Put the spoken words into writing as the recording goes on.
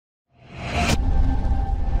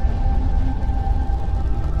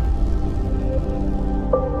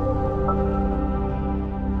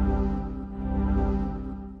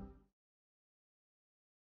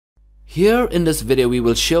Here in this video we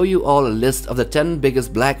will show you all a list of the 10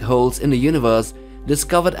 biggest black holes in the universe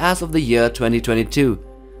discovered as of the year 2022.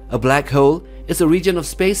 A black hole is a region of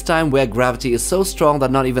space-time where gravity is so strong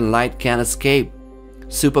that not even light can escape.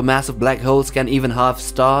 Supermassive black holes can even have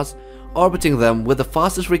stars orbiting them, with the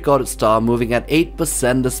fastest recorded star moving at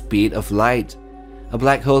 8% the speed of light. A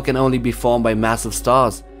black hole can only be formed by massive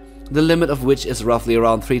stars, the limit of which is roughly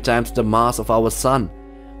around 3 times the mass of our Sun.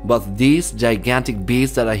 But these gigantic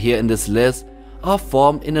beasts that are here in this list are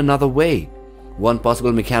formed in another way. One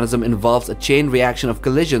possible mechanism involves a chain reaction of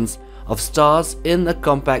collisions of stars in a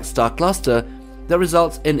compact star cluster that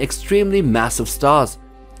results in extremely massive stars,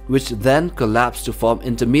 which then collapse to form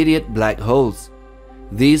intermediate black holes.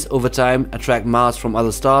 These over time attract mass from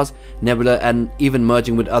other stars, nebula, and even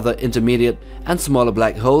merging with other intermediate and smaller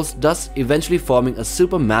black holes, thus eventually forming a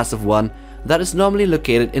supermassive one that is normally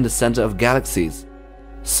located in the center of galaxies.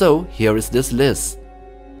 So here is this list.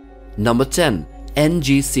 Number 10.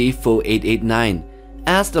 NGC 4889.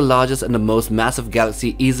 As the largest and the most massive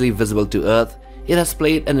galaxy easily visible to Earth, it has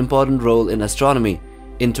played an important role in astronomy.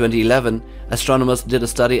 In 2011, astronomers did a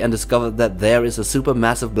study and discovered that there is a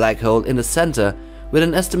supermassive black hole in the center with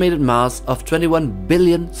an estimated mass of 21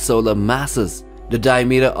 billion solar masses. The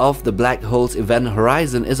diameter of the black hole's event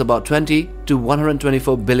horizon is about 20 to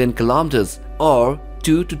 124 billion kilometers, or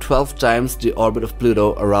 2 to 12 times the orbit of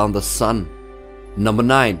Pluto around the Sun. Number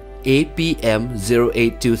 9. APM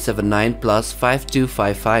 08279 plus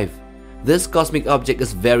 5255. This cosmic object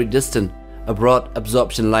is very distant, a broad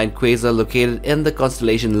absorption line quasar located in the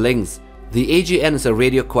constellation Lynx. The AGN is a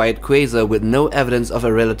radio-quiet quasar with no evidence of a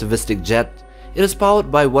relativistic jet. It is powered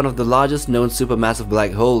by one of the largest known supermassive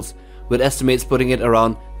black holes, with estimates putting it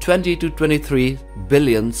around 20 to 23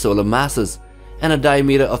 billion solar masses and a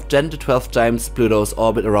diameter of 10 to 12 times Pluto's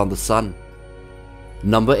orbit around the Sun.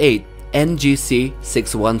 Number 8. NGC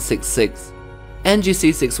 6166.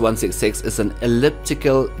 NGC 6166 is an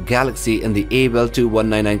elliptical galaxy in the Abell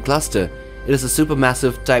 2199 cluster. It is a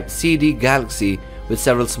supermassive type CD galaxy with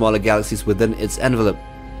several smaller galaxies within its envelope.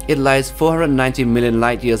 It lies 490 million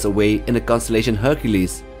light-years away in the constellation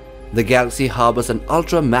Hercules. The galaxy harbors an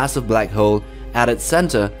ultra-massive black hole at its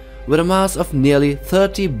center with a mass of nearly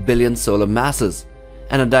 30 billion solar masses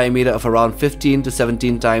and a diameter of around 15 to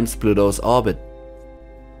 17 times Pluto's orbit.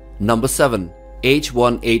 Number 7.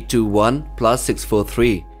 H1821 plus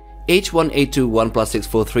 643. H1821 plus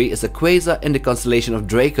 643 is a quasar in the constellation of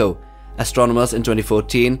Draco. Astronomers in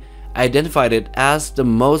 2014 identified it as the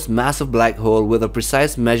most massive black hole with a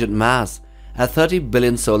precise measured mass at 30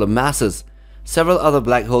 billion solar masses. Several other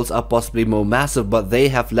black holes are possibly more massive, but they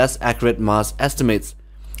have less accurate mass estimates.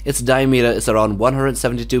 Its diameter is around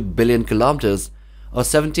 172 billion kilometers, or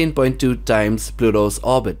 17.2 times Pluto's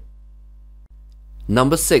orbit.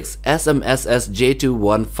 Number 6. SMSS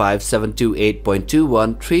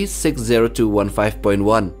J215728.21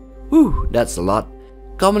 360215.1. Whew, that's a lot.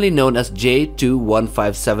 Commonly known as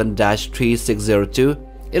J2157-3602,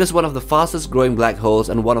 it is one of the fastest growing black holes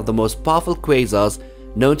and one of the most powerful quasars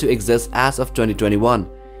known to exist as of 2021.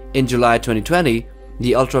 In July 2020,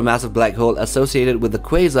 the ultramassive black hole associated with the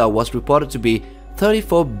quasar was reported to be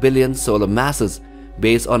 34 billion solar masses,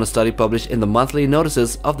 based on a study published in the monthly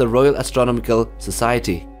notices of the Royal Astronomical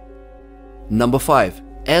Society. Number 5.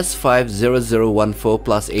 S50014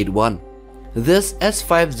 plus 81. This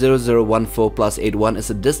S50014 plus 81 is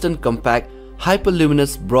a distant, compact,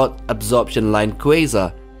 hyperluminous broad absorption line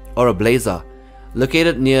quasar, or a blazar,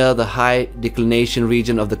 located near the high declination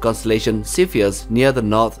region of the constellation Cepheus near the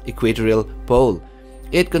north equatorial pole.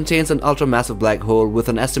 It contains an ultramassive black hole with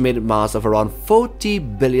an estimated mass of around 40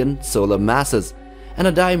 billion solar masses and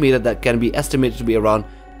a diameter that can be estimated to be around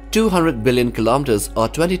 200 billion kilometers, or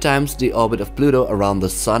 20 times the orbit of Pluto around the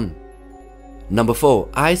Sun. Number 4.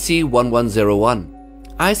 IC1101.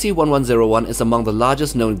 IC1101 is among the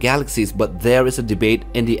largest known galaxies, but there is a debate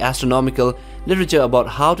in the astronomical literature about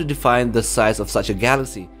how to define the size of such a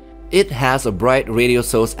galaxy. It has a bright radio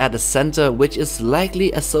source at the center, which is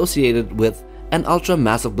likely associated with an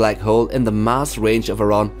ultra-massive black hole in the mass range of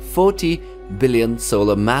around 40 billion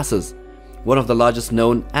solar masses, one of the largest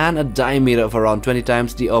known, and a diameter of around 20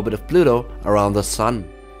 times the orbit of Pluto around the Sun.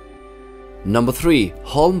 Number 3.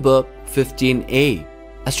 Holmberg 15A.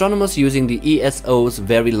 Astronomers using the ESO's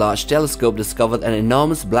Very Large Telescope discovered an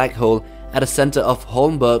enormous black hole at the center of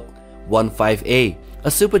Holmberg 15A, a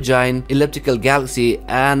supergiant elliptical galaxy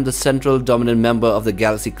and the central dominant member of the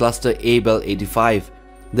galaxy cluster Abell 85.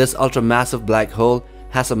 This ultramassive black hole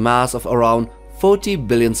has a mass of around 40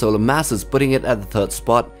 billion solar masses, putting it at the third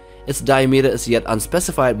spot. Its diameter is yet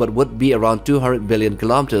unspecified but would be around 200 billion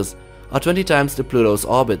kilometers, or 20 times the Pluto's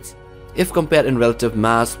orbits. if compared in relative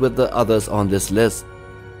mass with the others on this list.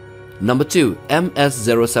 Number 2.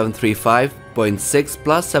 MS0735.6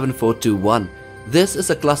 plus 7421. This is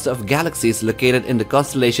a cluster of galaxies located in the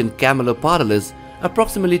constellation Camelopardalis,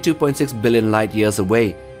 approximately 2.6 billion light-years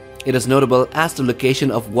away. It is notable as the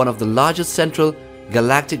location of one of the largest central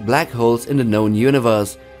galactic black holes in the known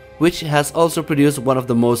universe, which has also produced one of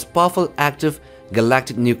the most powerful active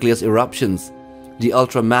galactic nucleus eruptions. The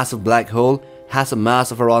ultra-massive black hole has a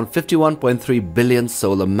mass of around 51.3 billion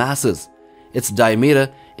solar masses. Its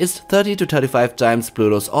diameter is 30 to 35 times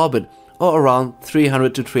Pluto's orbit, or around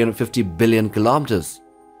 300 to 350 billion kilometers.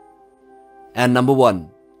 And number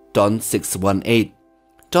 1. TON 618.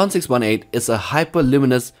 TON 618 is a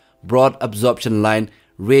hyperluminous broad absorption line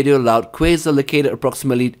radio-loud quasar located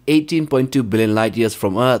approximately 18.2 billion light-years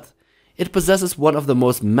from Earth. It possesses one of the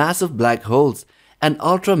most massive black holes, an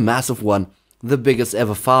ultra-massive one, the biggest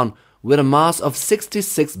ever found, with a mass of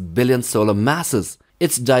 66 billion solar masses.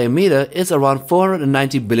 Its diameter is around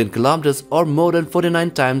 490 billion kilometers, or more than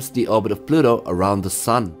 49 times the orbit of Pluto around the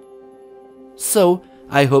Sun. So,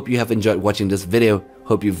 I hope you have enjoyed watching this video.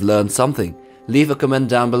 Hope you've learned something. Leave a comment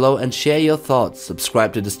down below and share your thoughts.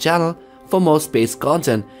 Subscribe to this channel for more space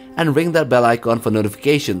content and ring that bell icon for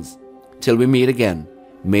notifications. Till we meet again,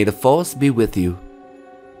 may the Force be with you.